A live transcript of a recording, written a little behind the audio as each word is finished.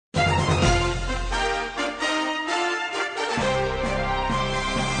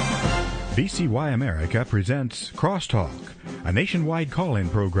VCY America presents Crosstalk, a nationwide call-in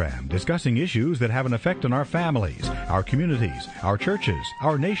program discussing issues that have an effect on our families, our communities, our churches,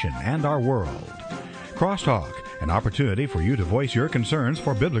 our nation, and our world. Crosstalk, an opportunity for you to voice your concerns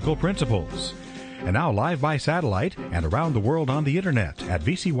for biblical principles. And now live by satellite and around the world on the internet at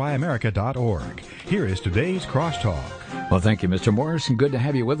vcyamerica.org. Here is today's Crosstalk. Well, thank you, Mr. Morrison. Good to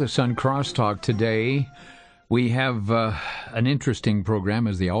have you with us on Crosstalk today. We have an interesting program,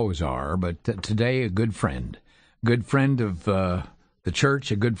 as they always are, but today a good friend of the church,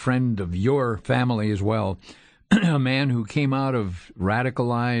 a good friend of your family as well, a man who came out of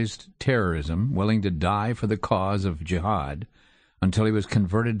radicalized terrorism, willing to die for the cause of Jihad, until he was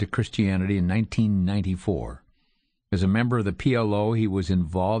converted to Christianity in 1994. As a member of the PLO, he was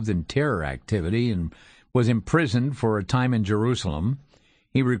involved in terror activity and was imprisoned for a time in Jerusalem.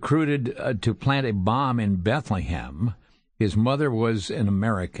 He recruited to plant a bomb in Bethlehem. His mother was an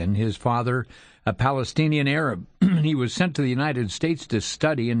American, his father a Palestinian Arab. He was sent to the United States to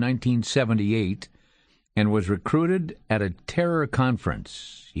study in 1978 and was recruited at a terror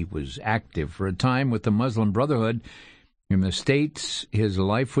conference. He was active for a time with the Muslim Brotherhood. In the States, his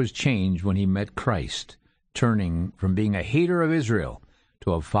life was changed when he met Christ, turning from being a hater of Israel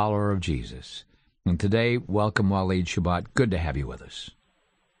to a follower of Jesus. And today, welcome Walid Shoebat. Good to have you with us.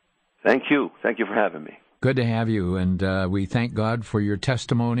 Thank you. Thank you for having me. Good to have you, and we thank God for your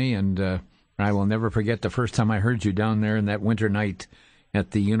testimony, and I will never forget the first time I heard you down there in that winter night at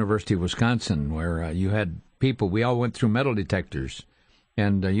the University of Wisconsin, where you had people, we all went through metal detectors,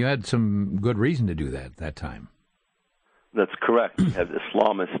 and you had some good reason to do that time. That's correct. We have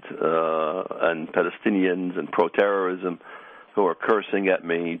Islamists and Palestinians and pro-terrorism who are cursing at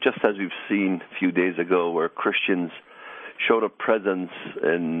me, just as we've seen a few days ago where Christians showed a presence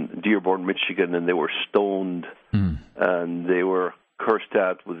in Dearborn, Michigan, and they were stoned, and they were cursed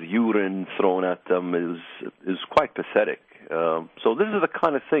at with urine thrown at them. It was quite pathetic. So this is the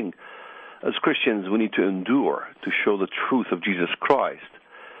kind of thing, as Christians, we need to endure to show the truth of Jesus Christ.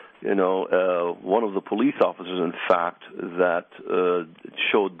 You know, one of the police officers, in fact, that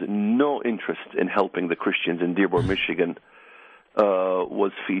showed no interest in helping the Christians in Dearborn, Michigan,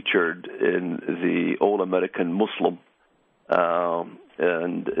 was featured in the All-American Muslim,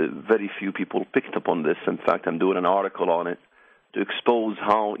 and very few people picked up on this. In fact, I'm doing an article on it to expose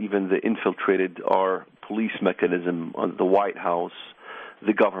how even they infiltrated our police mechanism on the White House,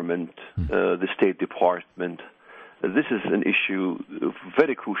 the government, the State Department. This is an issue, a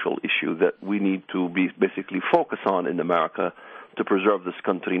very crucial issue that we need to be basically focus on in America to preserve this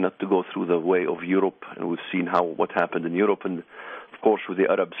country, not to go through the way of Europe. And we've seen what happened in Europe, and of course with the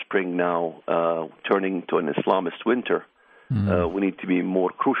Arab Spring now turning to an Islamist winter. We need to be more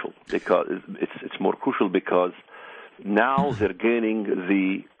crucial because it's more crucial because now they're gaining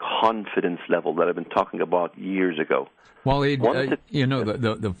the confidence level that I've been talking about years ago. Well,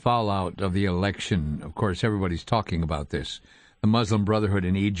 the fallout of the election, of course, everybody's talking about this. The Muslim Brotherhood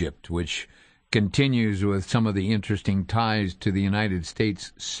in Egypt, which continues with some of the interesting ties to the United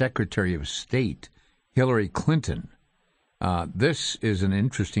States Secretary of State, Hillary Clinton. This is an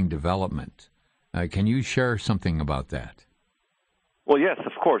interesting development. Can you share something about that? Well, yes,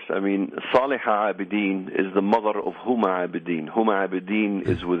 of course. I mean, Saleha Mahmood is the mother of Huma Abedin. Huma Abedin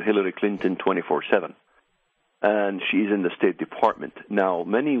is with Hillary Clinton 24/7, and she's in the State Department. Now,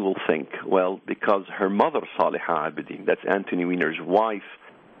 many will think, well, because her mother, Saleha Mahmood, that's Anthony Weiner's wife,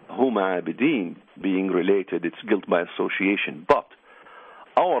 Huma Abedin, being related, it's guilt by association. But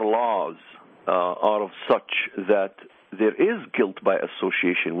our laws are of such that there is guilt by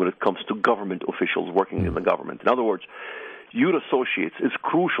association when it comes to government officials working in the government. In other words, your associates is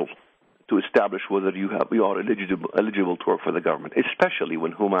crucial to establish whether you are eligible to work for the government, especially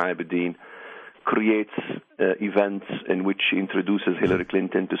when Huma Abedin creates events in which she introduces Hillary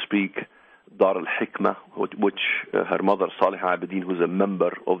Clinton to speak Dar al-Hikmah, which her mother, Saleha Mahmood, who's a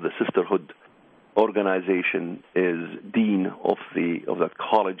member of the Sisterhood organization, is dean of that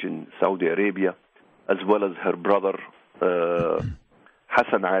college in Saudi Arabia, as well as her brother,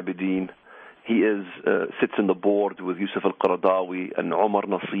 Hassan Abedin. He sits in the board with Youssef Qaradawi and Omar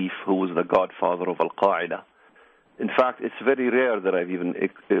Naseef, who was the Godfather of Al-Qaeda. In fact, it's very rare that I've even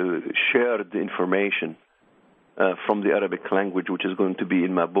shared the information from the Arabic language, which is going to be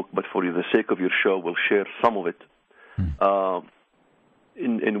in my book, but for the sake of your show, we'll share some of it,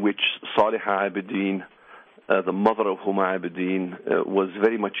 in which Saleha Abedin, the mother of Huma Abedin, was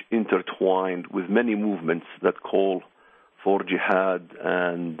very much intertwined with many movements that call for Jihad,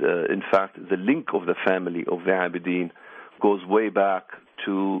 and in fact, the link of the family of the Abedin goes way back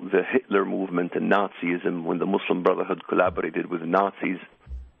to the Hitler movement and Nazism when the Muslim Brotherhood collaborated with Nazis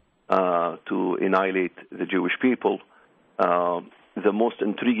to annihilate the Jewish people. The most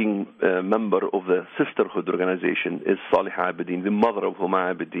intriguing member of the Sisterhood organization is Saleha Abedin, the mother of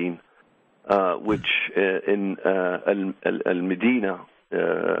Huma Abedin, which in Al-Medina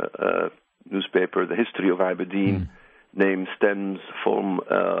newspaper, the history of Abedin name stems from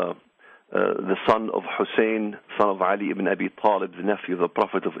the son of Hussein, son of Ali ibn Abi Talib, the nephew of the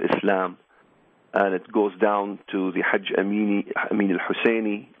Prophet of Islam. And it goes down to the Hajj Amin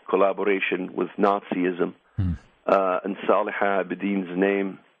al-Husseini collaboration with Nazism. And Saleha Abedin's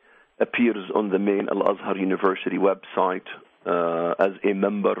name appears on the main Al-Azhar University website as a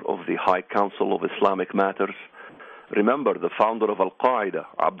member of the High Council of Islamic Matters. Remember, the founder of Al-Qaeda,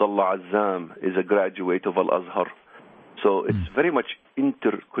 Abdullah Azzam, is a graduate of Al-Azhar. So it's very much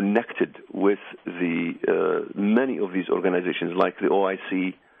interconnected with the many of these organizations, like the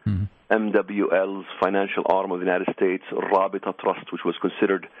OIC, MWL's financial arm of the United States, Rabita Trust, which was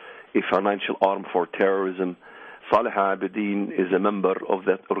considered a financial arm for terrorism. Saleha Abedin is a member of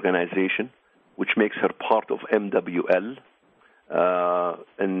that organization, which makes her part of MWL,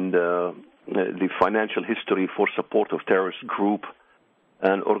 and the financial history for support of terrorist group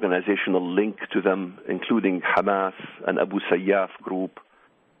and organizational link to them, including Hamas and Abu Sayyaf group,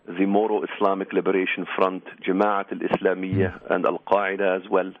 the Moro Islamic Liberation Front, Jama'at al-Islamiyah, and Al-Qaeda as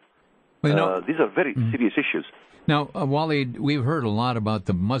well. These are very serious issues. Now, Walid, we've heard a lot about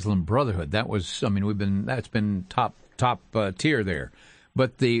the Muslim Brotherhood. That's been top tier there.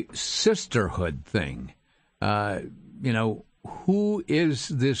 But the sisterhood thing, who is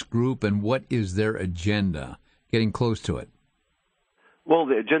this group and what is their agenda? Getting close to it. Well,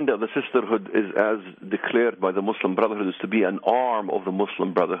 the agenda of the Sisterhood is, as declared by the Muslim Brotherhood, is to be an arm of the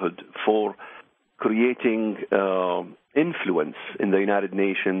Muslim Brotherhood for creating influence in the United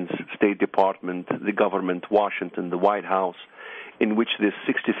Nations, State Department, the government, Washington, the White House, in which the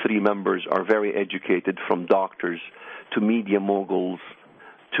 63 members are very educated, from doctors to media moguls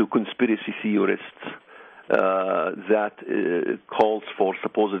to conspiracy theorists, that calls for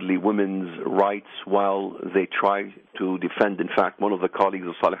supposedly women's rights while they try to defend. In fact, one of the colleagues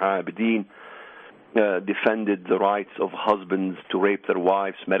of Saleha Abedin defended the rights of husbands to rape their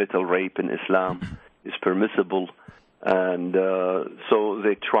wives. Marital rape in Islam is permissible. And so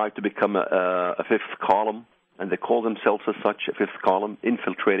they try to become a fifth column, and they call themselves as such, a fifth column,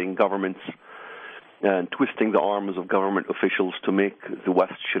 infiltrating governments and twisting the arms of government officials to make the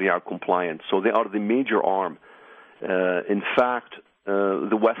West Sharia compliant. So they are the major arm. In fact,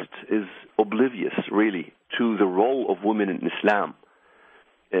 the West is oblivious, really, to the role of women in Islam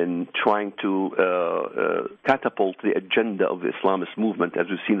in trying to catapult the agenda of the Islamist movement, as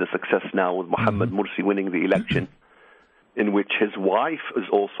we've seen the success now with Mohammed Morsi winning the election, in which his wife is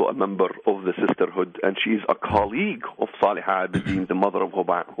also a member of the Sisterhood, and she is a colleague of Saleha Abedin, the mother of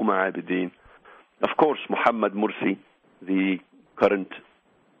Huma Abedin. Of course, Mohammed Morsi, the current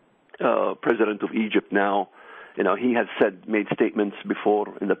president of Egypt now, he has made statements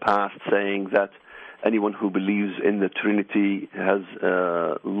before in the past saying that anyone who believes in the Trinity has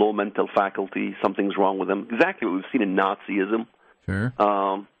low mental faculty, something's wrong with them. Exactly what we've seen in Nazism.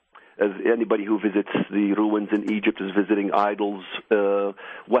 Sure. As anybody who visits the ruins in Egypt is visiting idols.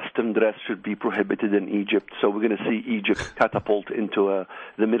 Western dress should be prohibited in Egypt. So we're going to see Egypt catapult into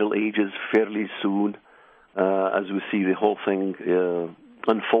the Middle Ages fairly soon, as we see the whole thing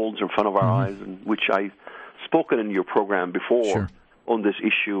unfolds in front of our eyes, and which I've spoken in your program before on this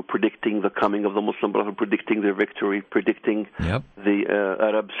issue, predicting the coming of the Muslim Brotherhood, predicting their victory, predicting the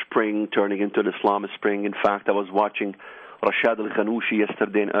Arab Spring turning into an Islamist Spring. In fact, I was watching Rashad al-Ghanouchi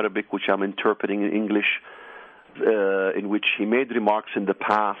yesterday in Arabic, which I'm interpreting in English, in which he made remarks in the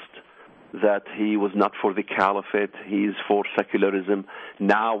past that he was not for the caliphate, he is for secularism.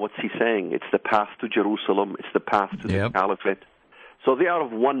 Now what's he saying? It's the path to Jerusalem, it's the path to the caliphate. So they are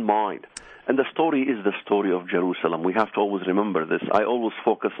of one mind. And the story is the story of Jerusalem. We have to always remember this. I always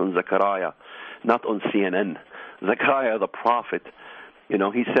focus on Zechariah, not on CNN. Zechariah, the prophet,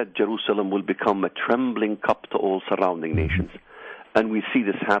 he said Jerusalem will become a trembling cup to all surrounding nations. And we see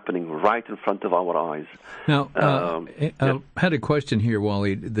this happening right in front of our eyes. Now, I had a question here,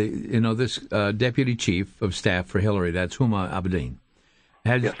 Walid. This deputy chief of staff for Hillary, that's Huma Abedin.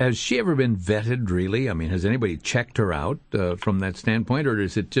 Has she ever been vetted, really? I mean, has anybody checked her out from that standpoint, or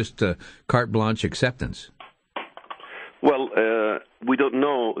is it just carte blanche acceptance? Well, we don't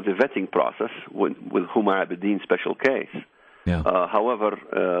know the vetting process with Huma Abedin's special case. Yeah.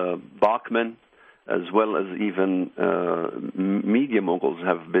 However, Bachman, as well as even media moguls,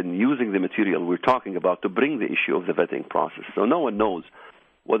 have been using the material we're talking about to bring the issue of the vetting process. So no one knows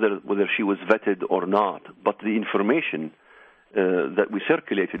whether she was vetted or not, but the information that we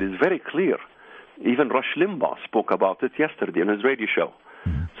circulated is very clear. Even Rush Limbaugh spoke about it yesterday on his radio show.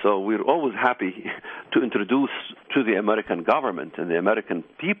 So we're always happy to introduce to the American government and the American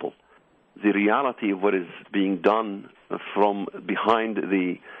people the reality of what is being done from behind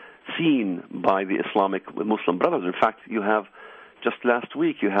the scene by the Islamic Muslim Brothers. In fact, you have, just last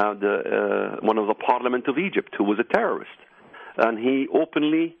week, you had one of the Parliament of Egypt who was a terrorist, and he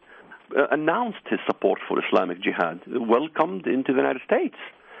openly announced his support for Islamic Jihad, welcomed into the United States.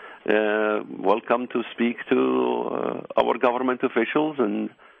 Welcome to speak to our government officials and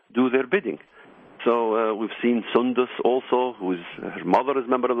do their bidding. So we've seen Sundus also, her mother is a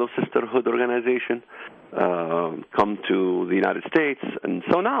member of the Sisterhood organization, come to the United States. And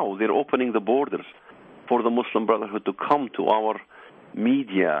so now they're opening the borders for the Muslim Brotherhood to come to our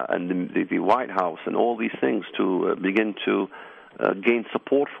media and the White House and all these things to begin to gain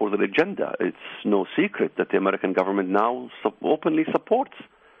support for their agenda. It's no secret that the American government now openly supports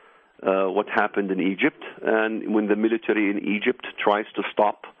what happened in Egypt, and when the military in Egypt tries to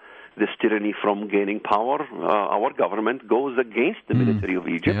stop this tyranny from gaining power, our government goes against the military of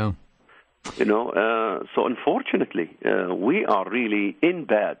Egypt. Yeah. So unfortunately, we are really in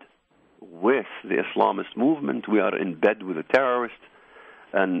bed with the Islamist movement. We are in bed with the terrorists,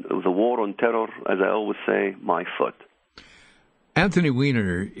 and the war on terror, as I always say, my foot. Anthony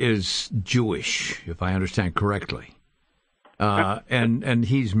Weiner is Jewish, if I understand correctly. And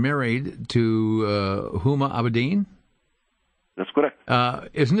he's married to Huma Abedin? That's correct.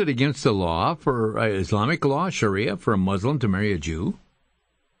 Isn't it against the law, for Islamic law, Sharia, for a Muslim to marry a Jew?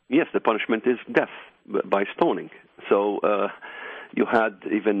 Yes, the punishment is death by stoning. So you had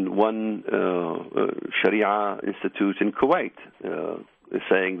even one Sharia institute in Kuwait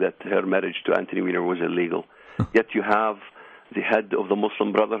saying that her marriage to Anthony Weiner was illegal. Yet you have the head of the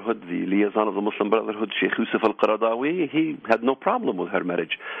Muslim Brotherhood, the liaison of the Muslim Brotherhood, Sheikh Youssef Al-Qaradawi, he had no problem with her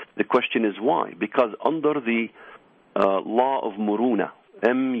marriage. The question is why? Because under the law of Muruna,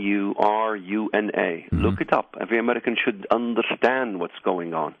 M-U-R-U-N-A, look it up. Every American should understand what's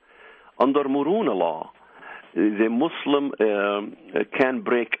going on. Under Muruna law, the Muslim can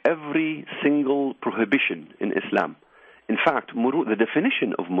break every single prohibition in Islam. In fact, the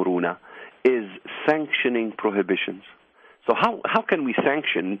definition of Muruna is sanctioning prohibitions. So how can we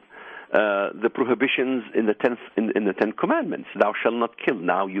sanction the prohibitions in the Ten Commandments? Thou shalt not kill.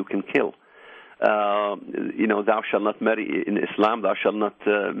 Now you can kill. Thou shalt not marry in Islam. Thou shalt not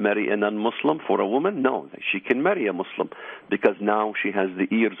marry a non-Muslim for a woman. No, she can marry a Muslim because now she has the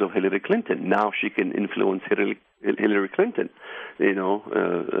ears of Hillary Clinton. Now she can influence Hillary Clinton.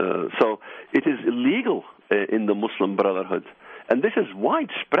 So it is illegal in the Muslim Brotherhood, and this is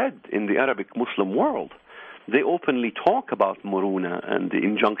widespread in the Arabic Muslim world. They openly talk about Muruna and the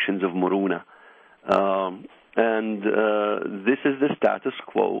injunctions of Muruna. This is the status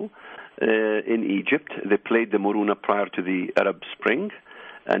quo in Egypt. They played the Muruna prior to the Arab Spring,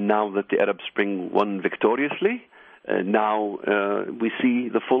 and now that the Arab Spring won victoriously, now we see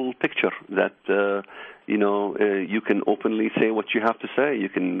the full picture that, you can openly say what you have to say. You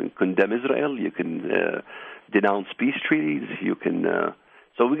can condemn Israel. You can denounce peace treaties. You can...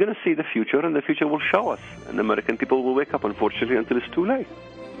 So we're going to see the future, and the future will show us. And American people will wake up, unfortunately, until it's too late.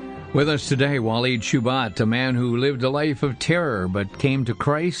 With us today, Walid Shoebat, a man who lived a life of terror but came to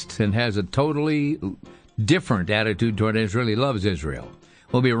Christ and has a totally different attitude toward Israel. He loves Israel.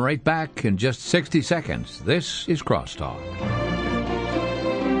 We'll be right back in just 60 seconds. This is Crosstalk.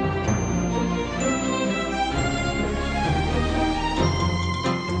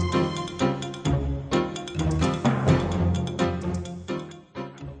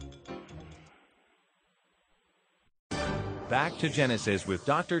 Back to Genesis with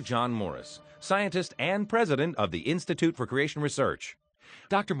Dr. John Morris, scientist and president of the Institute for Creation Research.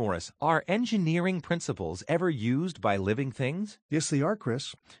 Dr. Morris, are engineering principles ever used by living things? Yes, they are,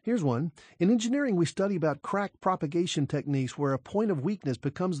 Chris. Here's one. In engineering, we study about crack propagation techniques where a point of weakness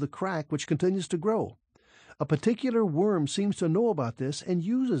becomes the crack which continues to grow. A particular worm seems to know about this and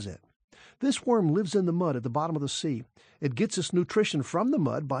uses it. This worm lives in the mud at the bottom of the sea. It gets its nutrition from the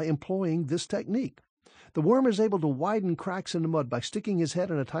mud by employing this technique. The worm is able to widen cracks in the mud by sticking his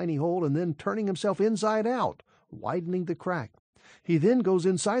head in a tiny hole and then turning himself inside out, widening the crack. He then goes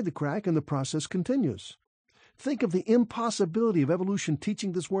inside the crack and the process continues. Think of the impossibility of evolution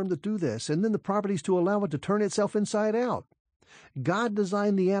teaching this worm to do this, and then the properties to allow it to turn itself inside out. God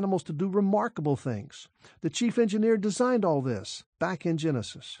designed the animals to do remarkable things. The chief engineer designed all this back in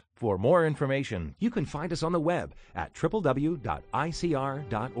Genesis. For more information, you can find us on the web at www.icr.org.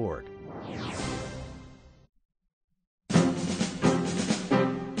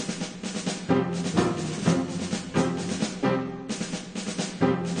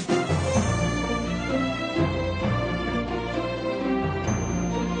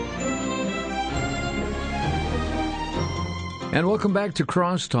 And welcome back to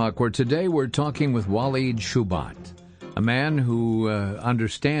Crosstalk, where today we're talking with Walid Shoebat, a man who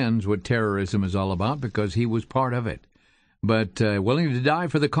understands what terrorism is all about because he was part of it, but willing to die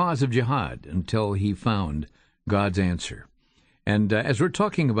for the cause of jihad until he found God's answer. And as we're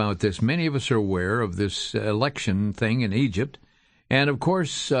talking about this, many of us are aware of this election thing in Egypt. And, of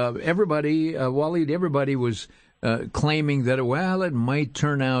course, everybody was claiming that, well, it might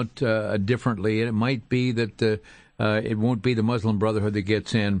turn out differently. It might be that it won't be the Muslim Brotherhood that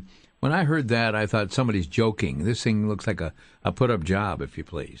gets in. When I heard that, I thought somebody's joking. This thing looks like a put-up job, if you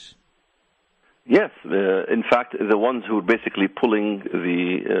please. Yes. In fact, the ones who are basically pulling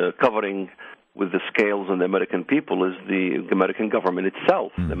the covering with the scales on the American people is the American government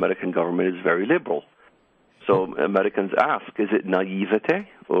itself. The American government is very liberal. So Americans ask, is it naivete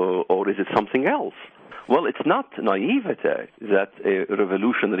or is it something else? Well, it's not naivete that a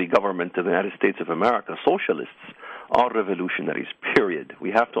revolutionary government of the United States of America, socialists, are revolutionaries, period. We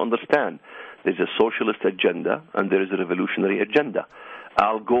have to understand there's a socialist agenda and there is a revolutionary agenda.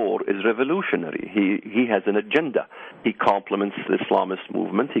 Al Gore is revolutionary. He has an agenda. He compliments the Islamist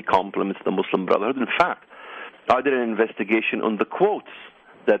movement. He compliments the Muslim Brotherhood. In fact, I did an investigation on the quotes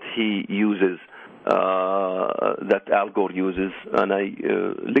that he uses, that Al Gore uses, and I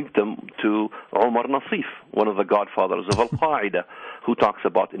linked them to Omar Naseef, one of the godfathers of Al-Qaeda, who talks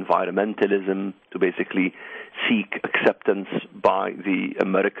about environmentalism to basically seek acceptance by the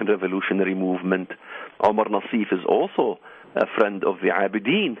American revolutionary movement. Omar Naseef is also a friend of the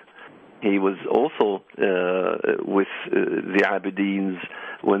Abedin. He was also with the Abedins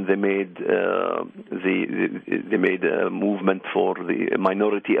when they made a movement for the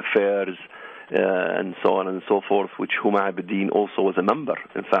minority affairs and so on and so forth, which Huma Abedin also was a member.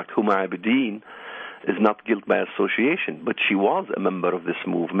 In fact, Huma Abedin is not guilt by association, but she was a member of this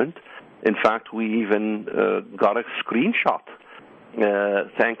movement. In fact, we even got a screenshot,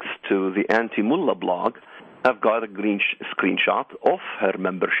 thanks to the Anti-Mullah blog. I've got a screenshot of her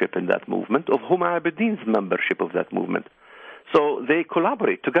membership in that movement, of Huma Abedin's membership of that movement. So they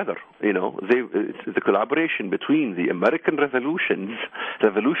collaborate together. You know, the collaboration between the American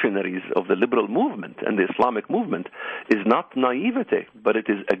revolutionaries of the liberal movement and the Islamic movement is not naivete, but it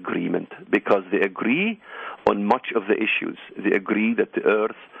is agreement, because they agree on much of the issues. They agree that the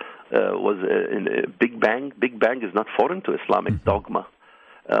earth was in a Big Bang. Big Bang is not foreign to Islamic dogma.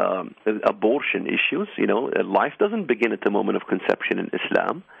 Abortion issues, you know, life doesn't begin at the moment of conception in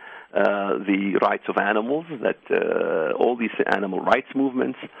Islam. The rights of animals, that all these animal rights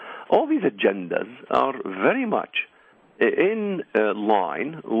movements, all these agendas are very much in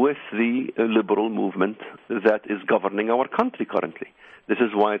line with the liberal movement that is governing our country currently. This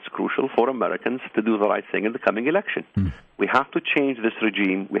is why it's crucial for Americans to do the right thing in the coming election. We have to change this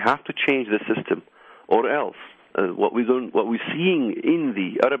regime. We have to change the system, or else what we're seeing in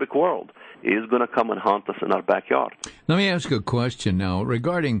the Arabic world is going to come and haunt us in our backyard. Let me ask you a question now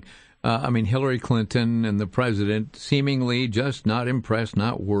regarding, Hillary Clinton and the president seemingly just not impressed,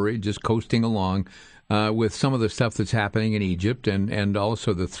 not worried, just coasting along with some of the stuff that's happening in Egypt and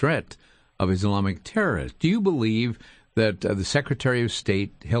also the threat of Islamic terrorists. Do you believe that the Secretary of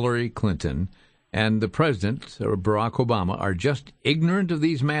State, Hillary Clinton, and the President, Barack Obama, are just ignorant of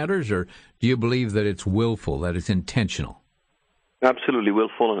these matters, or do you believe that it's willful, that it's intentional? Absolutely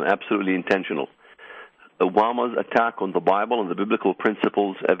willful and absolutely intentional. Obama's attack on the Bible and the biblical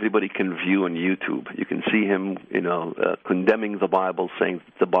principles, everybody can view on YouTube. You can see him, condemning the Bible, saying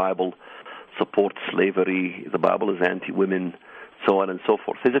that the Bible supports slavery, the Bible is anti-women, so on and so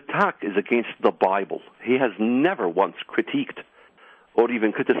forth. His attack is against the Bible. He has never once critiqued or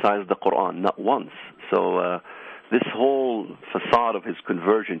even criticized the Quran, not once. So this whole facade of his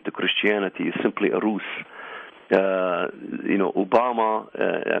conversion to Christianity is simply a ruse. Obama,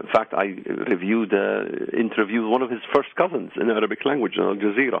 in fact, I interviewed one of his first cousins in Arabic language on Al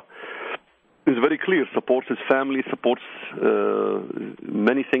Jazeera. He's very clear, supports his family, supports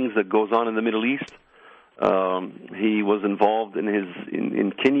many things that goes on in the Middle East. He was involved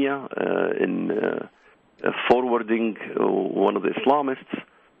in Kenya, forwarding one of the Islamists.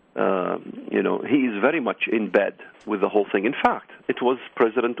 He is very much in bed with the whole thing. In fact, it was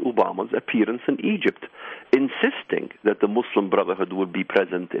President Obama's appearance in Egypt insisting that the Muslim Brotherhood would be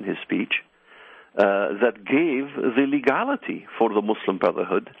present in his speech that gave the legality for the Muslim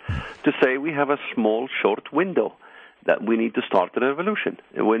Brotherhood to say we have a small, short window that we need to start a revolution.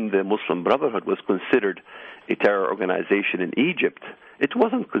 When the Muslim Brotherhood was considered a terror organization in Egypt, it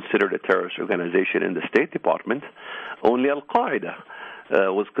wasn't considered a terrorist organization in the State Department. Only Al-Qaeda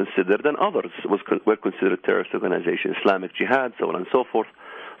was considered, and others were considered terrorist organizations, Islamic Jihad, so on and so forth.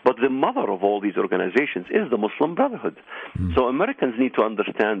 But the mother of all these organizations is the Muslim Brotherhood. So Americans need to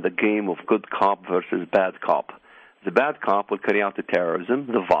understand the game of good cop versus bad cop. The bad cop will carry out the terrorism,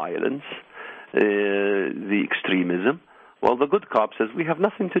 the violence, the extremism. Well, the good cop says, we have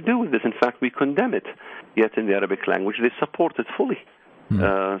nothing to do with this. In fact, we condemn it. Yet in the Arabic language, they support it fully.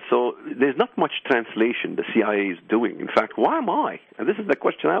 So there's not much translation the CIA is doing. In fact, why am I? And this is the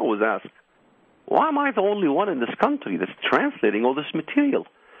question I always ask. Why am I the only one in this country that's translating all this material?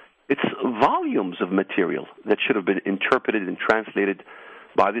 It's volumes of material that should have been interpreted and translated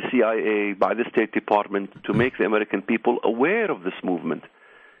by the CIA, by the State Department, to make the American people aware of this movement.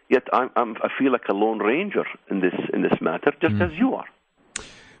 Yet I feel like a lone ranger in this matter, just as you are.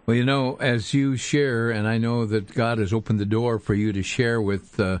 Well, you know, as you share, and I know that God has opened the door for you to share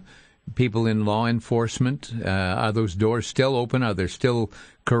with people in law enforcement. Are those doors still open? Are there still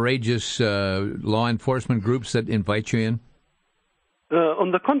courageous law enforcement groups that invite you in?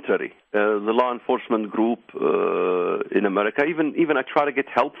 On the contrary, the law enforcement group in America, even I try to get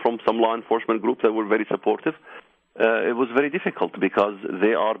help from some law enforcement groups that were very supportive. It was very difficult because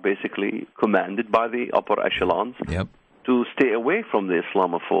they are basically commanded by the upper echelons to stay away from the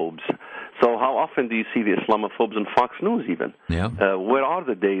Islamophobes. So how often do you see the Islamophobes on Fox News even? Where are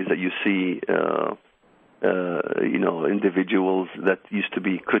the days that you see individuals that used to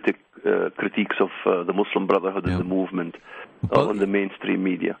be critiques of the Muslim Brotherhood and the movement on the mainstream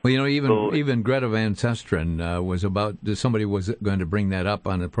media? Well, you know, even Greta Van Susteren was about, somebody was going to bring that up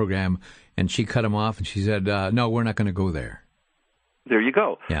on the program, and she cut him off, and she said, no, we're not going to go there. There you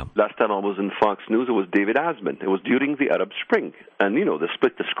go. Last time I was in Fox News, it was David Asman. It was during the Arab Spring. And, they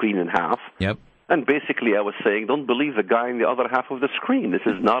split the screen in half. And basically I was saying, don't believe the guy in the other half of the screen. This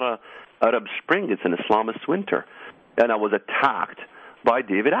is not a Arab Spring. It's an Islamist winter. And I was attacked by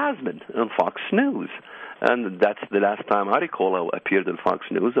David Asman on Fox News. And that's the last time I recall I appeared on Fox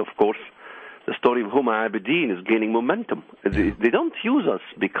News. Of course, the story of Huma Abedin is gaining momentum. They don't use us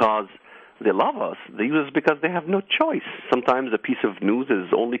because they love us. They use us because they have no choice. Sometimes a piece of news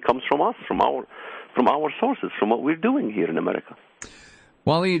only comes from us, from our sources, from what we're doing here in America.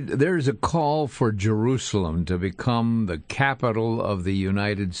 Walid, there's a call for Jerusalem to become the capital of the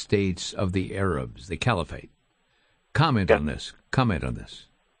United States of the Arabs, the Caliphate. Comment on this.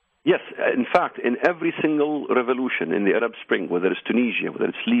 Yes, in fact, in every single revolution in the Arab Spring, whether it's Tunisia, whether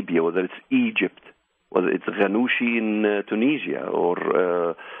it's Libya, whether it's Egypt, whether it's Ghanouchi in Tunisia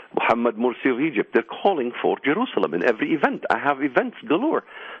or Muhammad Morsi of Egypt, they're calling for Jerusalem in every event. I have events galore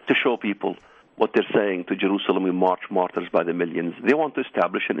to show people what they're saying to Jerusalem. We march martyrs by the millions. They want to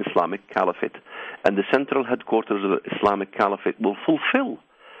establish an Islamic caliphate, and the central headquarters of the Islamic caliphate will fulfill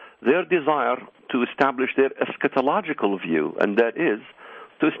their desire to establish their eschatological view, and that is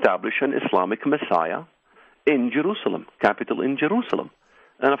to establish an Islamic Messiah in Jerusalem, capital in Jerusalem.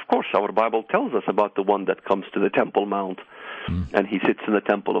 And of course, our Bible tells us about the one that comes to the Temple Mount, and he sits in the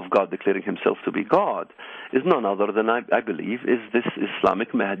temple of God, declaring himself to be God, is none other than, I believe, is this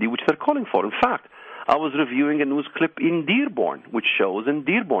Islamic Mahdi, which they're calling for. In fact, I was reviewing a news clip in Dearborn, which shows in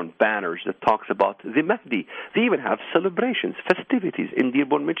Dearborn banners that talks about the Mahdi. They even have celebrations, festivities in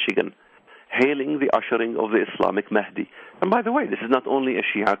Dearborn, Michigan, hailing the ushering of the Islamic Mahdi. And by the way, this is not only a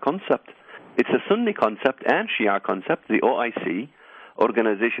Shia concept. It's a Sunni concept and Shia concept. The OIC,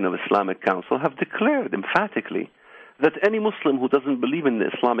 Organization of Islamic Council, have declared emphatically that any Muslim who doesn't believe in the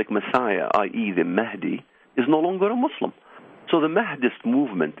Islamic Messiah, i.e. the Mahdi, is no longer a Muslim. So the Mahdist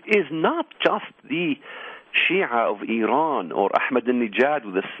movement is not just the Shia of Iran or Ahmadinejad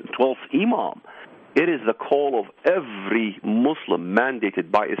with the 12th Imam. It is the call of every Muslim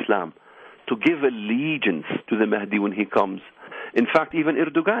mandated by Islam to give allegiance to the Mahdi when he comes. In fact, even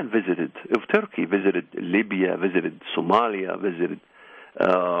Erdogan visited Turkey, visited Libya, visited Somalia, visited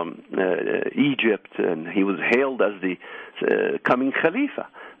Egypt, and he was hailed as the coming Khalifa.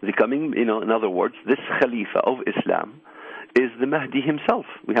 In other words, this Khalifa of Islam is the Mahdi himself.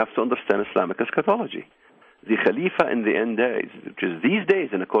 We have to understand Islamic eschatology. The Khalifa in the end days, which is these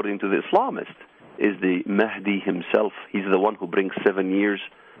days, and according to the Islamists, is the Mahdi himself. He's the one who brings 7 years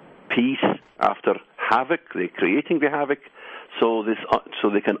peace after havoc. They're creating the havoc so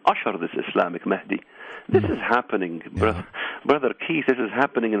they can usher this Islamic Mahdi. This is happening, Brother Keith, this is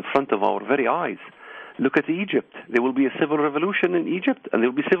happening in front of our very eyes. Look at Egypt. There will be a civil revolution in Egypt, and there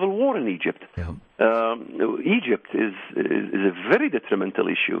will be civil war in Egypt. Egypt is a very detrimental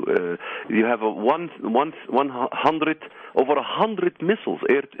issue. You have over 100 missiles,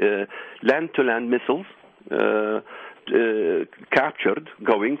 land-to-land missiles, captured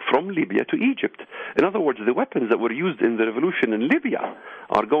going from Libya to Egypt. In other words, the weapons that were used in the revolution in Libya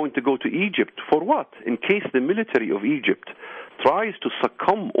are going to go to Egypt for what? In case the military of Egypt tries to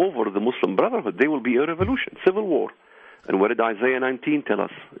succumb over the Muslim Brotherhood, there will be a revolution, civil war. And what did Isaiah 19 tell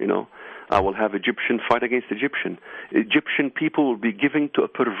us? I will have Egyptian fight against Egyptian. Egyptian people will be given to a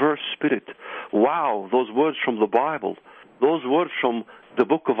perverse spirit. Wow, those words from the Bible, those words from the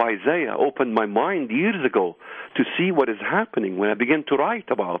book of Isaiah opened my mind years ago to see what is happening when I began to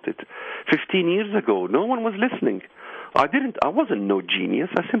write about it. 15 years ago, no one was listening. I wasn't no genius.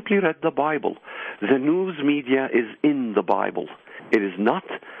 I simply read the Bible. The news media is in the Bible. It is not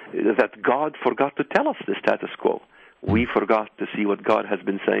that God forgot to tell us the status quo. We forgot to see what God has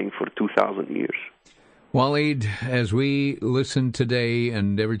been saying for 2,000 years. Walid, as we listen today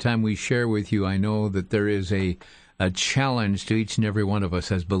and every time we share with you, I know that there is a challenge to each and every one of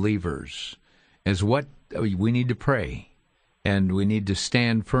us as believers, as what we need to pray, and we need to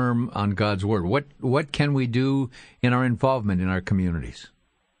stand firm on God's Word. What can we do in our involvement in our communities?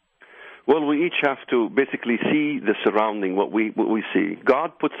 Well, we each have to basically see the surrounding, what we see.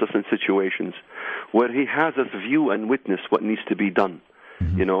 God puts us in situations where He has us view and witness what needs to be done.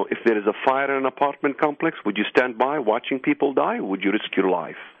 Mm-hmm. If there is a fire in an apartment complex, would you stand by watching people die? Would you risk your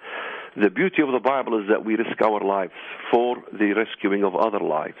life? The beauty of the Bible is that we risk our lives for the rescuing of other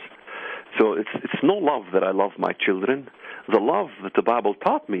lives. So it's no love that I love my children. The love that the Bible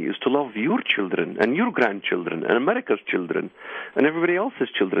taught me is to love your children and your grandchildren and America's children and everybody else's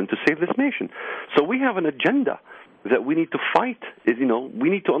children to save this nation. So we have an agenda that we need to fight. We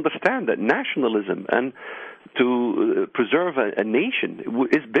need to understand that nationalism and to preserve a nation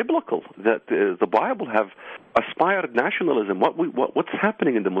is biblical, that the Bible have aspired nationalism. What's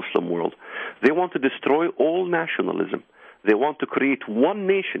happening in the Muslim world? They want to destroy all nationalism. They want to create one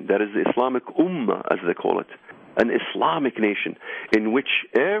nation, that is the Islamic Ummah, as they call it, an Islamic nation in which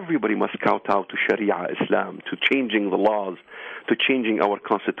everybody must kowtow to Sharia Islam, to changing the laws, to changing our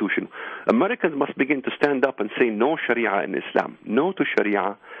constitution. Americans must begin to stand up and say no Sharia in Islam, no to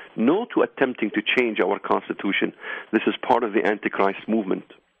Sharia, no to attempting to change our constitution. This is part of the Antichrist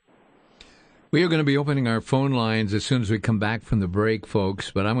movement. We are going to be opening our phone lines as soon as we come back from the break,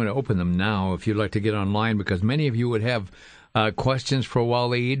 folks, but I'm going to open them now if you'd like to get online, because many of you would have questions for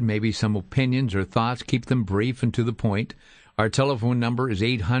Walid, maybe some opinions or thoughts. Keep them brief and to the point. Our telephone number is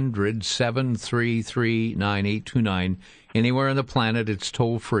 800-733-9829. Anywhere on the planet, it's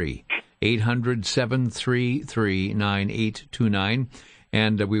toll-free, 800-733-9829.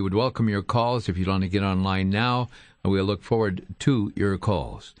 And we would welcome your calls if you'd want to get online now. We'll look forward to your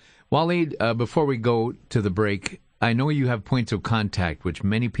calls. Walid, before we go to the break, I know you have points of contact which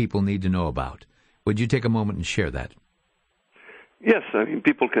many people need to know about. Would you take a moment and share that? Yes,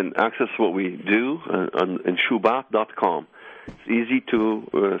 people can access what we do on Shoebat.com. It's easy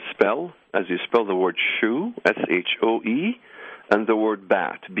to spell, as you spell the word shoe, S-H-O-E, and the word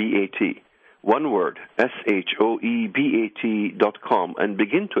bat, B-A-T. One word, SHOEBAT.com, and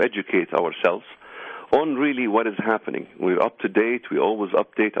begin to educate ourselves on really what is happening. We're up to date. We always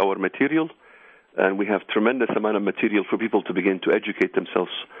update our material, and we have tremendous amount of material for people to begin to educate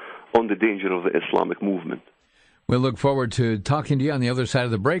themselves on the danger of the Islamic movement. We'll look forward to talking to you on the other side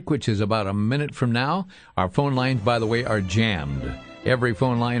of the break, which is about a minute from now. Our phone lines, by the way, are jammed. Every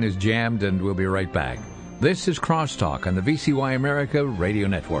phone line is jammed, and we'll be right back. This is Crosstalk on the VCY America Radio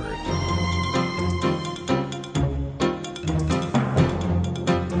Network.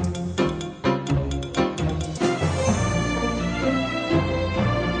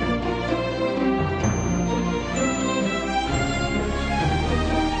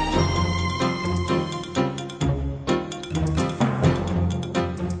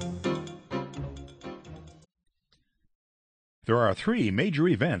 There are three major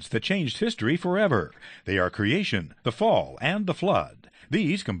events that changed history forever. They are creation, the fall, and the flood.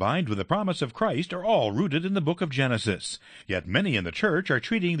 These, combined with the promise of Christ, are all rooted in the book of Genesis. Yet many in the church are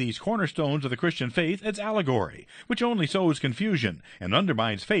treating these cornerstones of the Christian faith as allegory, which only sows confusion and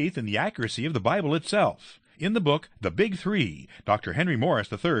undermines faith in the accuracy of the Bible itself. In the book, The Big Three, Dr. Henry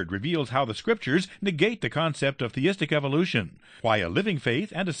Morris III reveals how the Scriptures negate the concept of theistic evolution, why a living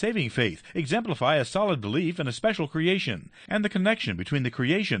faith and a saving faith exemplify a solid belief in a special creation, and the connection between the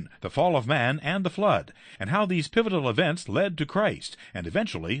creation, the fall of man, and the flood, and how these pivotal events led to Christ, and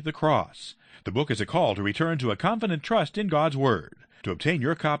eventually the cross. The book is a call to return to a confident trust in God's Word. To obtain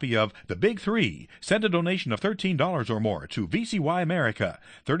your copy of The Big Three, send a donation of $13 or more to VCY America,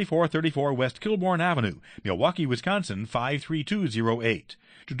 3434 West Kilbourne Avenue, Milwaukee, Wisconsin, 53208.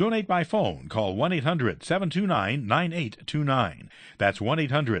 To donate by phone, call 1-800-729-9829. That's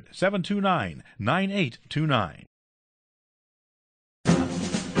 1-800-729-9829.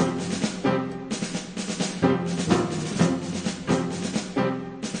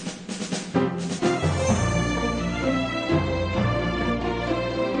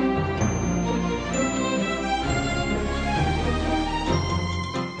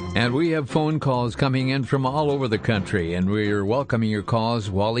 And we have phone calls coming in from all over the country, and we're welcoming your calls.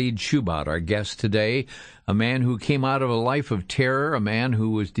 Walid Shoebat, our guest today, a man who came out of a life of terror, a man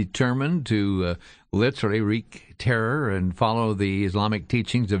who was determined to literally wreak terror and follow the Islamic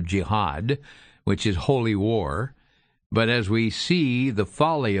teachings of Jihad, which is holy war. But as we see the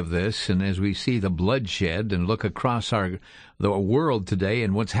folly of this, and as we see the bloodshed and look across the world today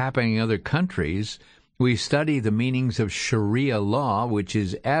and what's happening in other countries, we study the meanings of Sharia law, which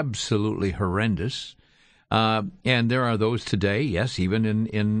is absolutely horrendous. And there are those today, yes, even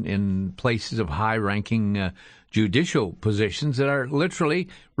in places of high-ranking judicial positions that are literally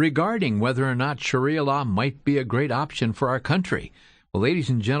regarding whether or not Sharia law might be a great option for our country. Well,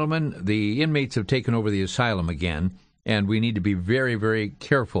 ladies and gentlemen, the inmates have taken over the asylum again, and we need to be very, very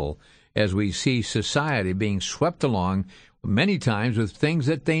careful as we see society being swept along many times with things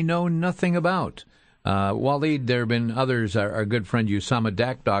that they know nothing about. Walid, there have been others. Our good friend Usama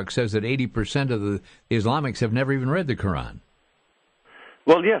Dakdog says that 80% of the Islamics have never even read the Quran.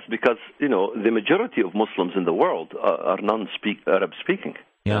 Well, yes, because, the majority of Muslims in the world are Arab-speaking.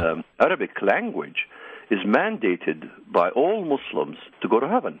 Yeah. Arabic language is mandated by all Muslims to go to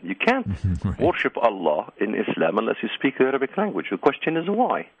heaven. You can't Right. worship Allah in Islam unless you speak the Arabic language. The question is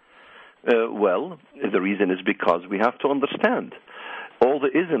why? Well, the reason is because we have to understand all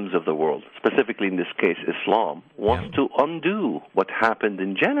the isms of the world, specifically in this case Islam, wants to undo what happened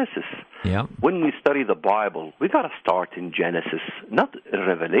in Genesis. Yeah. When we study the Bible, we got to start in Genesis, not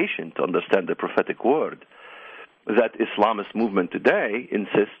Revelation, to understand the prophetic word. That Islamist movement today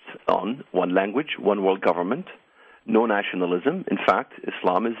insists on one language, one world government, no nationalism. In fact,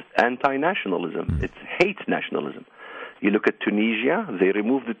 Islam is anti-nationalism. It hates nationalism. You look at Tunisia, they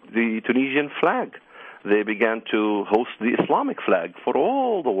removed the Tunisian flag. They began to host the Islamic flag for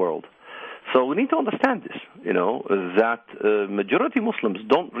all the world. So we need to understand this, that majority Muslims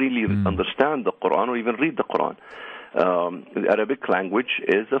don't really understand the Quran or even read the Quran. The Arabic language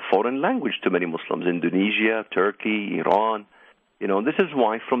is a foreign language to many Muslims. Indonesia, Turkey, Iran. This is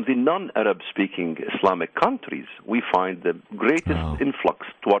why from the non-Arab-speaking Islamic countries, we find the greatest influx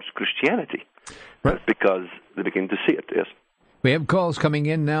towards Christianity. Right. Because they begin to see it, yes. We have calls coming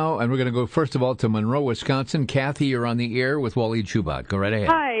in now, and we're going to go first of all to Monroe, Wisconsin. Kathy, you're on the air with Walid Shoebat. Go right ahead.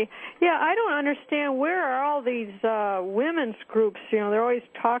 Hi. Yeah, I don't understand, where are all these women's groups? They're always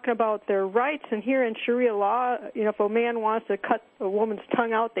talking about their rights, and here in Sharia law, if a man wants to cut a woman's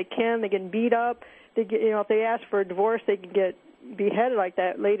tongue out, they can. They get beat up. They get, if they ask for a divorce, they can get beheaded like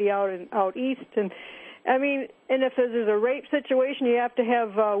that lady out east. And and if there's a rape situation, you have to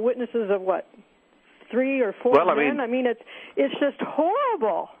have witnesses of what? 3 or 4 men. It's just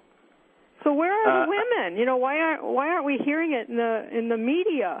horrible. So where are the women? Why aren't we hearing it in the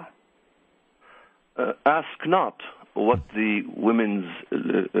media? Ask not what the women's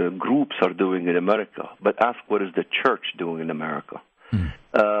groups are doing in America, but ask what is the church doing in America.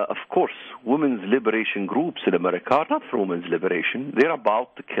 Of course, women's liberation groups in America are not for women's liberation. They're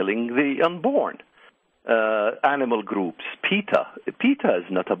about killing the unborn. Animal groups, PETA is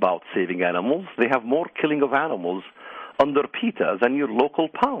not about saving animals. They have more killing of animals under PETA than your local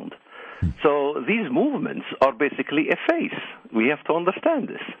pound. So these movements are basically a face. We have to understand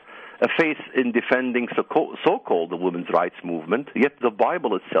this. A face in defending so-called the women's rights movement, yet the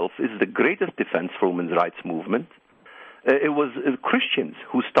Bible itself is the greatest defense for women's rights movement. It was Christians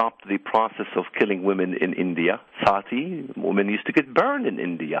who stopped the process of killing women in India. Sati, women used to get burned in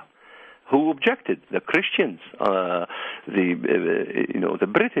India. Who objected? The Christians, the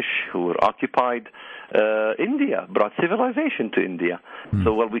British who occupied India, brought civilization to India.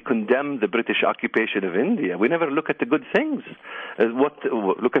 So while we condemn the British occupation of India, we never look at the good things.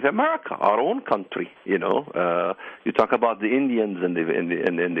 Look at America, our own country. You talk about the Indians and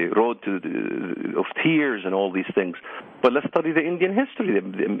the road of tears and all these things. But let's study the Indian history.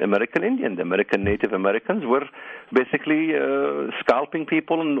 The American Indian, the American Native Americans were basically scalping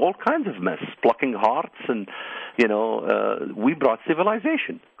people and all kinds of mess, plucking hearts, and we brought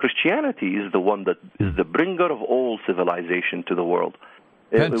civilization. Christianity is the one that is the bringer of all civilization to the world.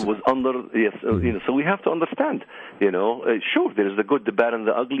 It was under, yes, so we have to understand, sure, there is the good, the bad, and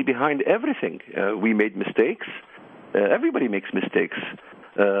the ugly behind everything. We made mistakes. Everybody makes mistakes.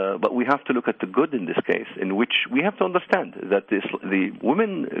 But we have to look at the good in this case, in which we have to understand that the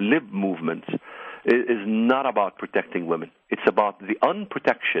women lib movement is not about protecting women. It's about the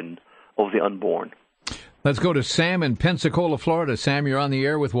unprotection of the unborn. Let's go to Sam in Pensacola, Florida. Sam, you're on the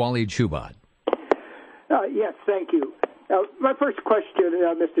air with Walid Shoebat. Yes, thank you. My first question,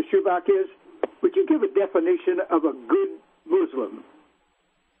 Mr. Shoebat, is, would you give a definition of a good Muslim?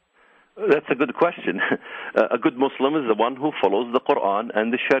 That's a good question. A good Muslim is the one who follows the Quran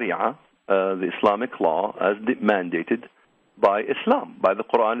and the Sharia, the Islamic law, as mandated by Islam, by the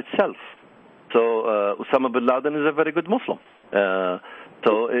Quran itself. So Osama bin Laden is a very good Muslim.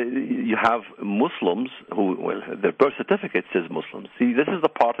 So you have Muslims who, well, their birth certificate says Muslims. See, this is the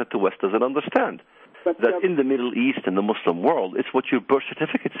part that the West doesn't understand. That in the Middle East and the Muslim world, it's what your birth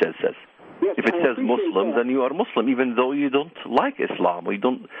certificate says. Yes, if it says Muslim, then you are Muslim, even though you don't like Islam.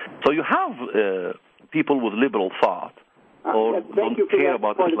 So you have people with liberal thought or don't care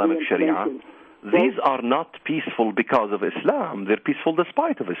about Islamic Sharia. These are not peaceful because of Islam. They're peaceful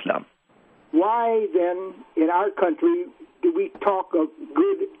despite of Islam. Why, then, in our country, do we talk of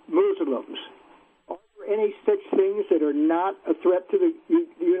good Muslims? Are there any such things that are not a threat to the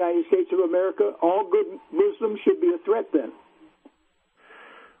United States of America? All good Muslims should be a threat, then.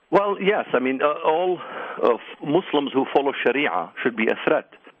 Well, yes. I mean, all of Muslims who follow Sharia should be a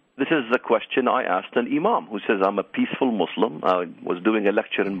threat. This is the question I asked an imam who says, I'm a peaceful Muslim. I was doing a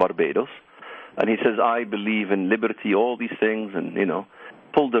lecture in Barbados, and he says, I believe in liberty, all these things, and,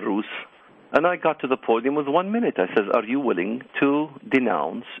 pulled the roof. And I got to the podium with 1 minute. I says, are you willing to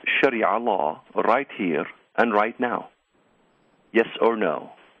denounce Sharia law right here and right now? Yes or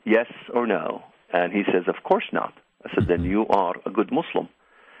no? Yes or no? And he says, of course not. I said, then you are a good Muslim.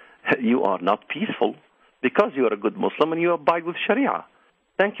 You are not peaceful because you are a good Muslim and you abide with Sharia.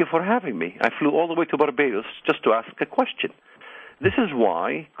 Thank you for having me. I flew all the way to Barbados just to ask a question. This is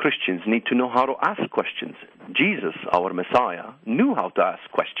why Christians need to know how to ask questions. Jesus, our Messiah, knew how to ask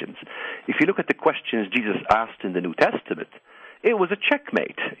questions. If you look at the questions Jesus asked in the New Testament, it was a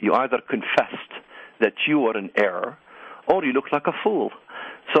checkmate. You either confessed that you are in error or you look like a fool.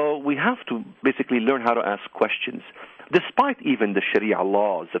 So we have to basically learn how to ask questions. Despite even the Sharia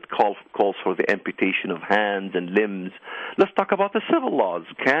laws that calls for the amputation of hands and limbs, let's talk about the civil laws.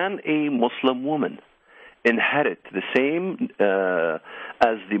 Can a Muslim woman inherit the same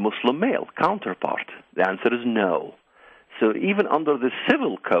as the Muslim male counterpart? The answer is no. So even under the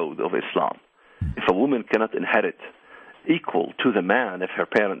civil code of Islam, if a woman cannot inherit equal to the man if her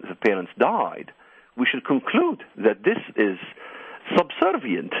parents died, we should conclude that this is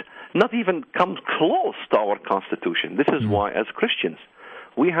subservient, not even comes close to our Constitution. This is why, as Christians,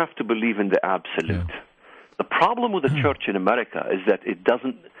 we have to believe in the absolute. Yeah. The problem with the church in America is that it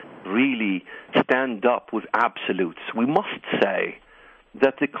doesn't really stand up with absolutes. We must say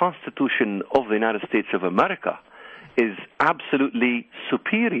that the Constitution of the United States of America is absolutely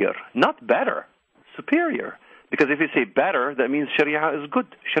superior, not better, superior. Because if you say better, that means Sharia is good.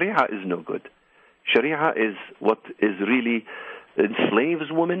 Sharia is no good. Sharia is what is really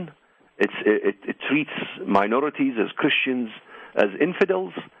enslaves women. It treats minorities as Christians, as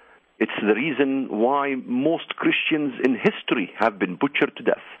infidels. It's the reason why most Christians in history have been butchered to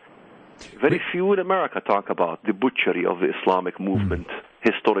death. Very few in America talk about the butchery of the Islamic movement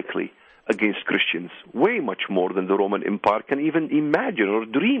historically against Christians, way much more than the Roman Empire can even imagine or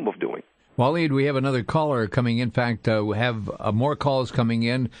dream of doing. Walid, we have another caller coming in. In fact, we have more calls coming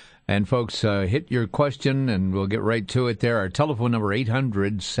in. And folks, hit your question, and we'll get right to it there. Our telephone number,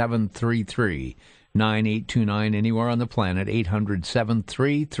 800-733-9829, anywhere on the planet,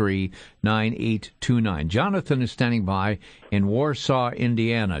 800-733-9829. Jonathan is standing by in Warsaw,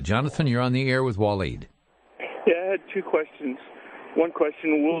 Indiana. Jonathan, you're on the air with Walid. Yeah, I had two questions. One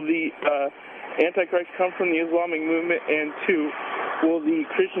question, will the Antichrist come from the Islamic movement? And two, will the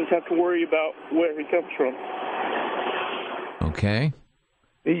Christians have to worry about where he comes from? Okay.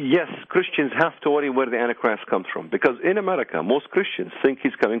 Yes, Christians have to worry where the Antichrist comes from, because in America, most Christians think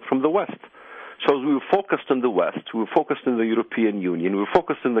he's coming from the West. So we were focused on the West, we were focused on the European Union, we were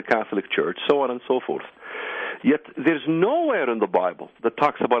focused on the Catholic Church, so on and so forth. Yet there's nowhere in the Bible that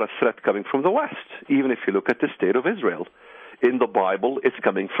talks about a threat coming from the West, even if you look at the state of Israel. In the Bible, it's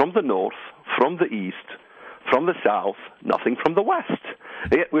coming from the north, from the east, from the south, nothing from the West.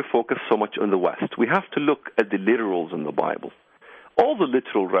 Yet we're focused so much on the West. We have to look at the literals in the Bible. All the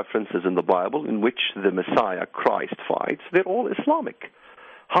literal references in the Bible in which the Messiah, Christ, fights, they're all Islamic.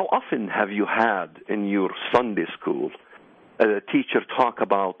 How often have you had in your Sunday school a teacher talk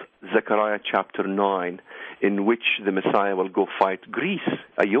about Zechariah chapter 9, in which the Messiah will go fight Greece,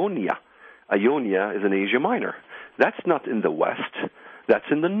 Ionia? Ionia is in Asia Minor. That's not in the West. That's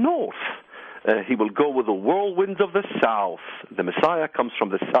in the north. He will go with the whirlwinds of the south. The Messiah comes from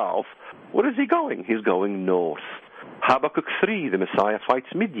the south. Where is he going? He's going north. Habakkuk 3, the Messiah fights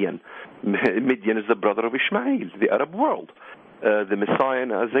Midian. Midian is the brother of Ishmael, the Arab world. The Messiah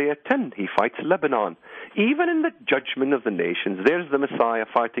in Isaiah 10, he fights Lebanon. Even in the judgment of the nations, there's the Messiah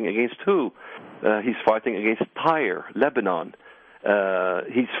fighting against who? He's fighting against Tyre, Lebanon.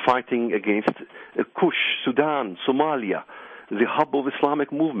 He's fighting against Kush, Sudan, Somalia, the hub of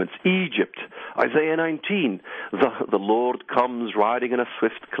Islamic movements, Egypt. Isaiah 19, the Lord comes riding in a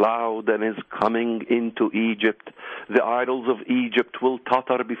swift cloud and is coming into Egypt. The idols of Egypt will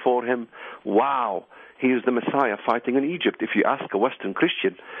totter before him. Wow, he is the Messiah fighting in Egypt. If you ask a Western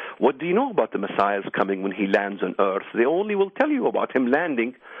Christian, what do you know about the Messiah's coming when he lands on earth? They only will tell you about him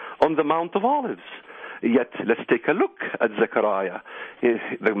landing on the Mount of Olives. Yet, let's take a look at Zechariah.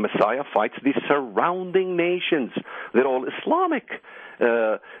 The Messiah fights the surrounding nations. They're all Islamic.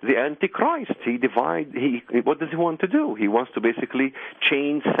 The Antichrist, what does he want to do? He wants to basically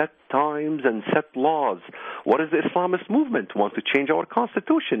change set times and set laws. What does the Islamist movement want? To change our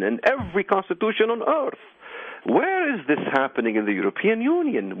constitution and every constitution on earth. Where is this happening in the European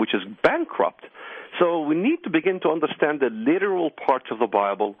Union, which is bankrupt? So we need to begin to understand the literal parts of the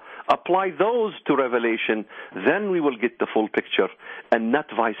Bible, apply those to Revelation, then we will get the full picture, and not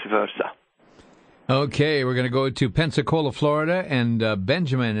vice versa. Okay, we're going to go to Pensacola, Florida, and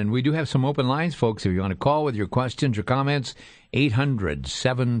Benjamin, and we do have some open lines, folks. If you want to call with your questions or comments,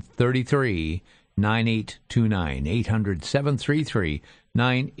 800-733-9829,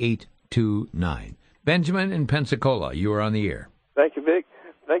 800-733-9829. Benjamin in Pensacola, you are on the air. Thank you, Vic.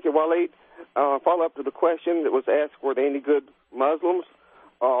 Thank you, Walid. Follow up to the question that was asked, were there any good Muslims?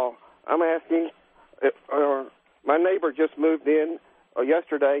 I'm asking, my neighbor just moved in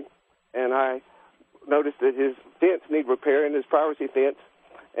yesterday, and I noticed that his fence needed repairing, his privacy fence,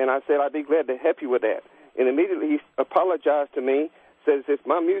 and I said, I'd be glad to help you with that. And immediately he apologized to me, says, if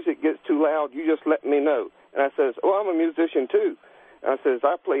my music gets too loud, you just let me know. And I says, oh, I'm a musician too. And I says,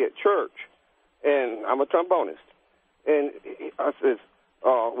 I play at church, and I'm a trombonist. And I says,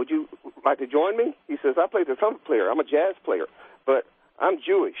 would you like to join me? He says, I play the trumpet player. I'm a jazz player, but I'm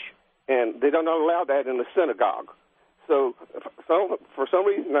Jewish, and they don't allow that in the synagogue. So for some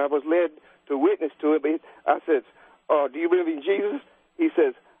reason, I was led to witness to it. But I said, do you believe in Jesus? He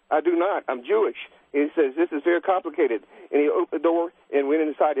says, I do not. I'm Jewish. And he says, this is very complicated. And he opened the door and went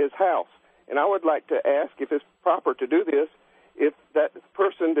inside his house. And I would like to ask if it's proper to do this, if that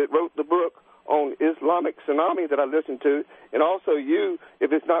person that wrote the book on Islamic tsunami that I listened to, and also you,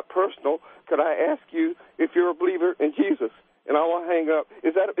 if it's not personal, could I ask you if you're a believer in Jesus? And I will hang up.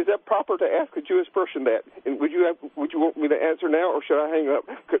 Is that proper to ask a Jewish person that? And would you want me to answer now, or should I hang up?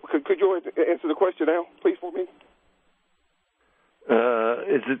 Could you answer the question now, please, for me?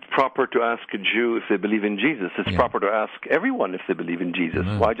 Is it proper to ask a Jew if they believe in Jesus? It's proper to ask everyone if they believe in Jesus.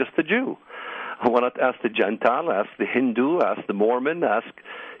 Mm-hmm. Why just the Jew? Why not ask the Gentile, ask the Hindu, ask the Mormon, ask,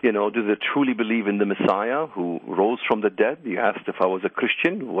 do they truly believe in the Messiah who rose from the dead? You asked if I was a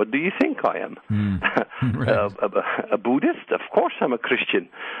Christian. What do you think I am? Right. A Buddhist? Of course I'm a Christian.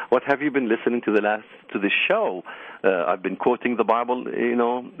 What have you been listening to the show? I've been quoting the Bible, and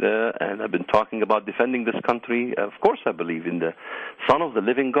I've been talking about defending this country. Of course I believe in the Son of the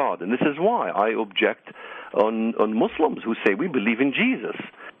living God. And this is why I object on Muslims who say we believe in Jesus.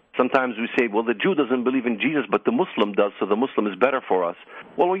 Sometimes we say, well, the Jew doesn't believe in Jesus, but the Muslim does, so the Muslim is better for us.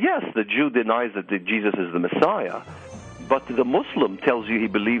 Well, yes, the Jew denies that Jesus is the Messiah, but the Muslim tells you he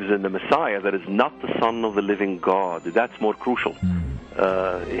believes in the Messiah that is not the Son of the living God. That's more crucial.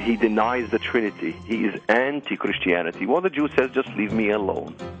 He denies the Trinity. He is anti-Christianity. Well, the Jew says, just leave me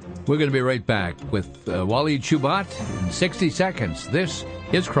alone. We're going to be right back with Walid Shoebat in 60 seconds. This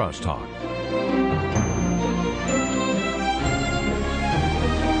is Crosstalk.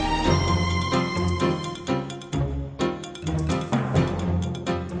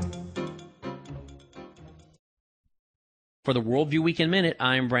 For the Worldview Weekend Minute,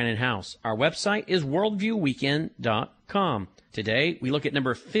 I'm Brandon House. Our website is worldviewweekend.com. Today, we look at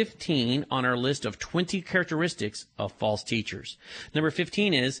number 15 on our list of 20 characteristics of false teachers. Number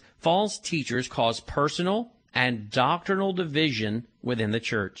 15 is, false teachers cause personal and doctrinal division within the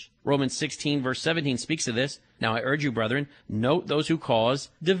church. Romans 16, verse 17 speaks to this. Now I urge you, brethren, note those who cause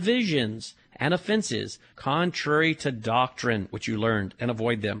divisions and offenses contrary to doctrine, which you learned, and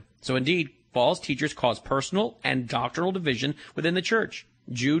avoid them. So indeed, false teachers cause personal and doctrinal division within the church.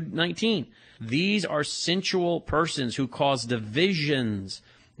 Jude 19. These are sensual persons who cause divisions,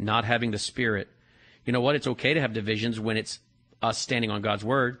 not having the Spirit. You know what? It's okay to have divisions when it's us standing on God's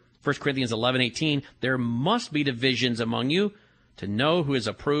Word. 1 Corinthians 11:18. There must be divisions among you to know who is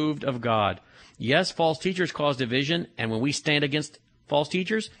approved of God. Yes, false teachers cause division, and when we stand against false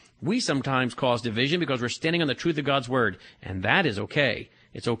teachers, we sometimes cause division because we're standing on the truth of God's Word, and that is okay.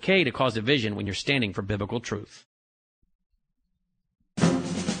 It's okay to cause division when you're standing for biblical truth.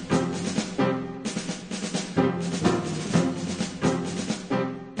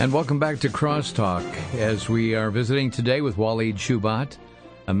 And welcome back to Crosstalk, as we are visiting today with Walid Shoebat,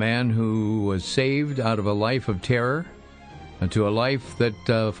 a man who was saved out of a life of terror to a life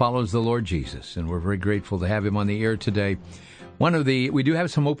that follows the Lord Jesus. And we're very grateful to have him on the air today. We do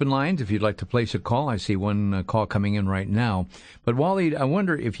have some open lines if you'd like to place a call. I see one call coming in right now. But Walid, I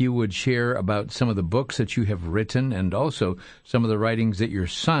wonder if you would share about some of the books that you have written and also some of the writings that your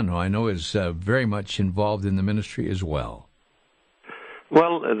son, who I know is very much involved in the ministry as well.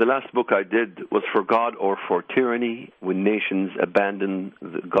 Well, the last book I did was For God or for Tyranny, When Nations Abandon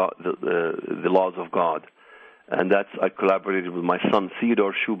the Laws of God. And I collaborated with my son,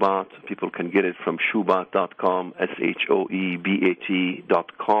 Theodore Shoebat. People can get it from shoebat.com,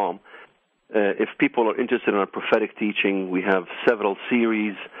 shoebat.com. If people are interested in our prophetic teaching, we have several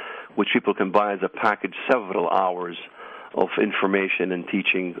series which people can buy as a package, several hours of information and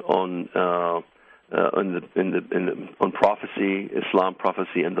teaching on prophecy, Islam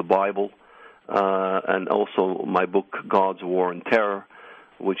prophecy, and the Bible, and also my book God's War and Terror,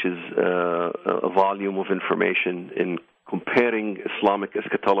 which is a volume of information in comparing Islamic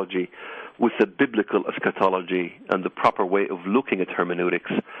eschatology with the biblical eschatology and the proper way of looking at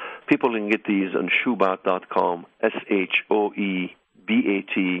hermeneutics. People can get these on shoebat.com,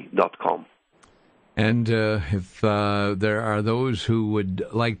 shoebat.com. And if there are those who would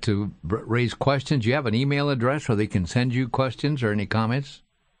like to raise questions, you have an email address where they can send you questions or any comments?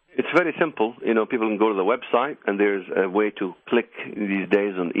 It's very simple. People can go to the website, and there's a way to click these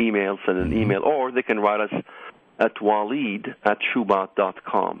days on email, send an email, or they can write us at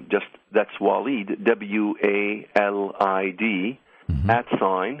walid@shoebat.com. That's Walid, WALID,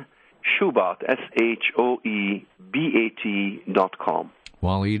 @Shoebat, SHOEBAT.com.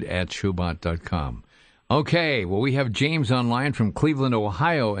 Walid@shoebat.com. Okay, well, we have James online from Cleveland,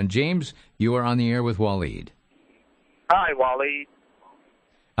 Ohio. And James, you are on the air with Walid. Hi, Walid.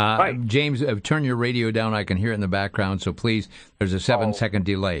 Hi. James, turn your radio down. I can hear it in the background, so please, there's a 7-second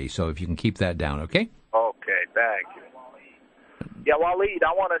delay, so if you can keep that down, okay? Okay, thank you. Yeah, Walid,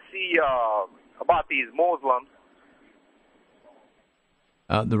 I want to see about these Muslims.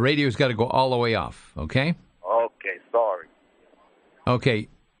 The radio's got to go all the way off, okay? Okay, sorry. Okay,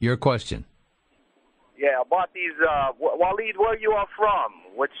 your question. Yeah, about these, Walid, where you are from?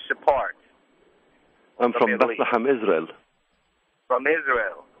 Which part? I'm from Bethlehem, Israel. From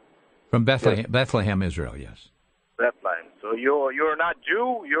Israel? From Bethlehem, yes. Bethlehem, Israel, yes. Bethlehem. So you're not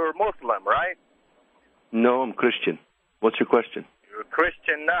Jew, you're Muslim, right? No, I'm Christian. What's your question? You're a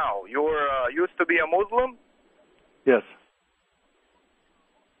Christian now. You used to be a Muslim? Yes.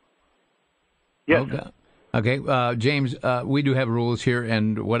 Yes. Okay, James, we do have rules here,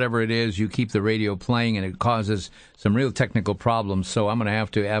 and whatever it is, you keep the radio playing, and it causes some real technical problems, so I'm going to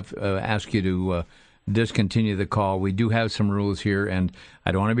have to ask you to discontinue the call. We do have some rules here, and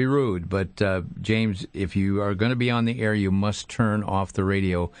I don't want to be rude, but James, if you are going to be on the air, you must turn off the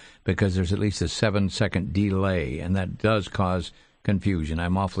radio because there's at least a 7-second delay, and that does cause confusion.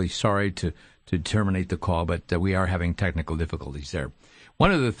 I'm awfully sorry to terminate the call, but we are having technical difficulties there.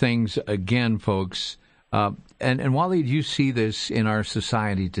 One of the things, again, folks, and Walid, you see this in our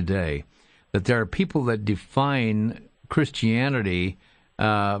society today, that there are people that define Christianity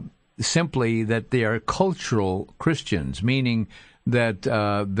simply that they are cultural Christians, meaning that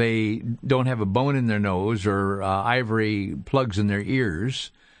they don't have a bone in their nose or ivory plugs in their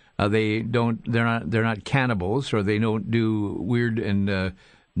ears. They're not cannibals, or they don't do weird and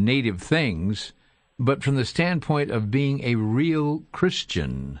native things. But from the standpoint of being a real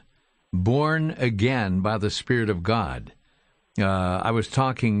Christian, born again by the Spirit of God, I was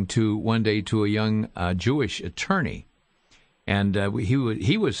talking one day to a young Jewish attorney. And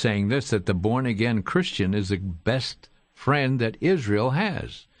he was saying that the born-again Christian is the best friend that Israel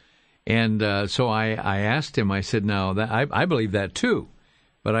has. And so I asked him, I said, now, I believe that too.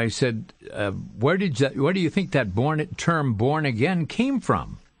 But I said, where do you think that term born-again came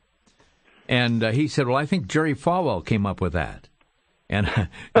from? And he said, well, I think Jerry Falwell came up with that. And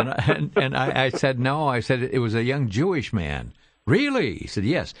I said, no. I said, it was a young Jewish man. Really? He said,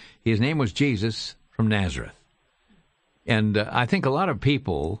 yes. His name was Jesus from Nazareth. And I think a lot of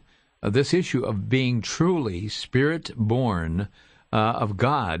people, this issue of being truly Spirit-born of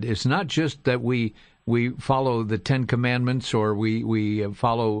God, is not just that we follow the Ten Commandments or we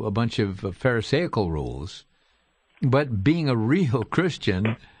follow a bunch of Pharisaical rules, but being a real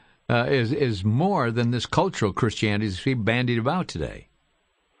Christian is more than this cultural Christianity that's being bandied about today.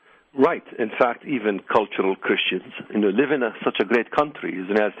 Right. In fact, even cultural Christians, live in such a great country as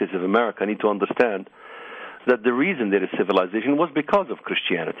the United States of America, need to understand that the reason there is civilization was because of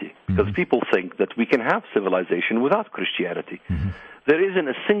Christianity, because people think that we can have civilization without Christianity. There isn't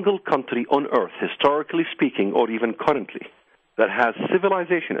a single country on earth, historically speaking, or even currently, that has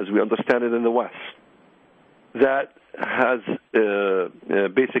civilization as we understand it in the West, that has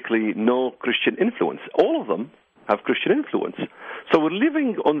basically no Christian influence. All of them have Christian influence. So we're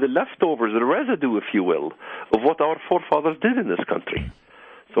living on the leftovers, the residue, if you will, of what our forefathers did in this country.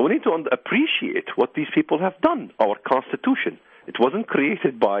 So we need to appreciate what these people have done. Our Constitution, it wasn't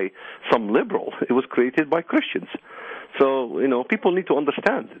created by some liberal. It was created by Christians. So, people need to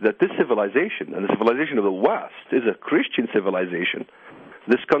understand that this civilization, and the civilization of the West, is a Christian civilization.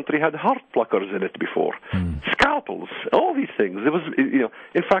 This country had heart pluckers in it before, scalpels, all these things. It was,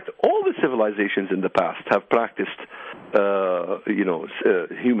 in fact, all the civilizations in the past have practiced,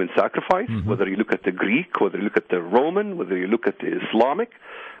 human sacrifice. Whether you look at the Greek, whether you look at the Roman, whether you look at the Islamic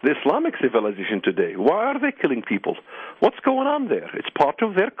civilization today. Why are they killing people? What's going on there? It's part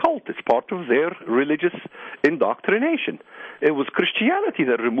of their cult. It's part of their religious indoctrination. It was Christianity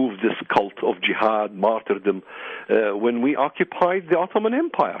that removed this cult of jihad, martyrdom, when we occupied the Ottoman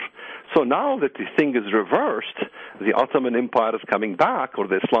Empire. So now that the thing is reversed, the Ottoman Empire is coming back, or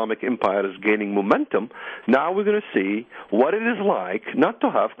the Islamic Empire is gaining momentum, now we're going to see what it is like not to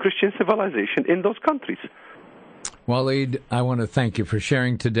have Christian civilization in those countries. Walid, I want to thank you for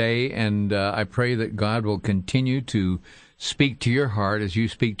sharing today, and I pray that God will continue to speak to your heart as you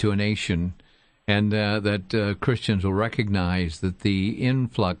speak to a nation, and that Christians will recognize that the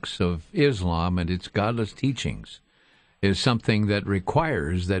influx of Islam and its godless teachings is something that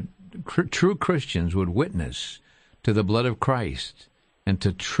requires that true Christians would witness to the blood of Christ and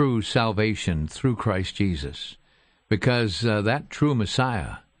to true salvation through Christ Jesus, because that true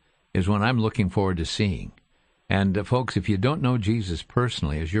Messiah is what I'm looking forward to seeing. And folks, if you don't know Jesus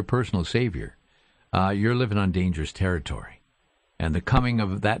personally as your personal Savior, you're living on dangerous territory. And the coming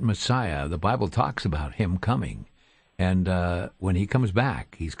of that Messiah, the Bible talks about him coming. And when he comes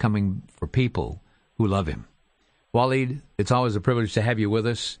back, he's coming for people who love him. Walid, it's always a privilege to have you with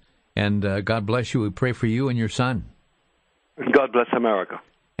us. And God bless you. We pray for you and your son. God bless America.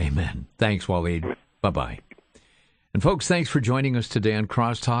 Amen. Thanks, Walid. Bye-bye. And folks, thanks for joining us today on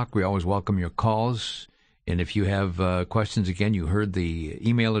Crosstalk. We always welcome your calls. And if you have questions, again, you heard the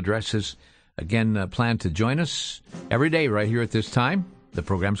email addresses. Again, plan to join us every day right here at this time. The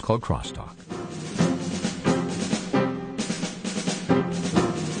program's called Crosstalk.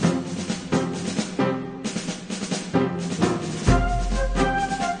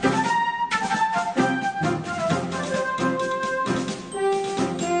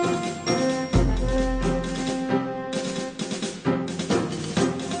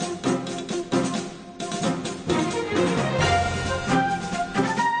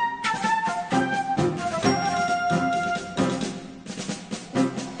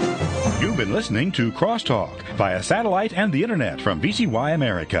 Listening to Crosstalk via satellite and the internet from VCY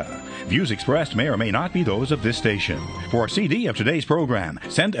America. Views expressed may or may not be those of this station. For a CD of today's program,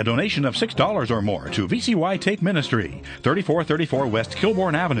 send a donation of $6 or more to VCY Take Ministry, 3434 West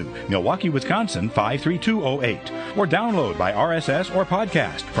Kilbourne Avenue, Milwaukee, Wisconsin, 53208. Or download by RSS or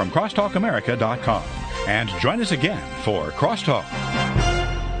podcast from crosstalkamerica.com. And join us again for Crosstalk.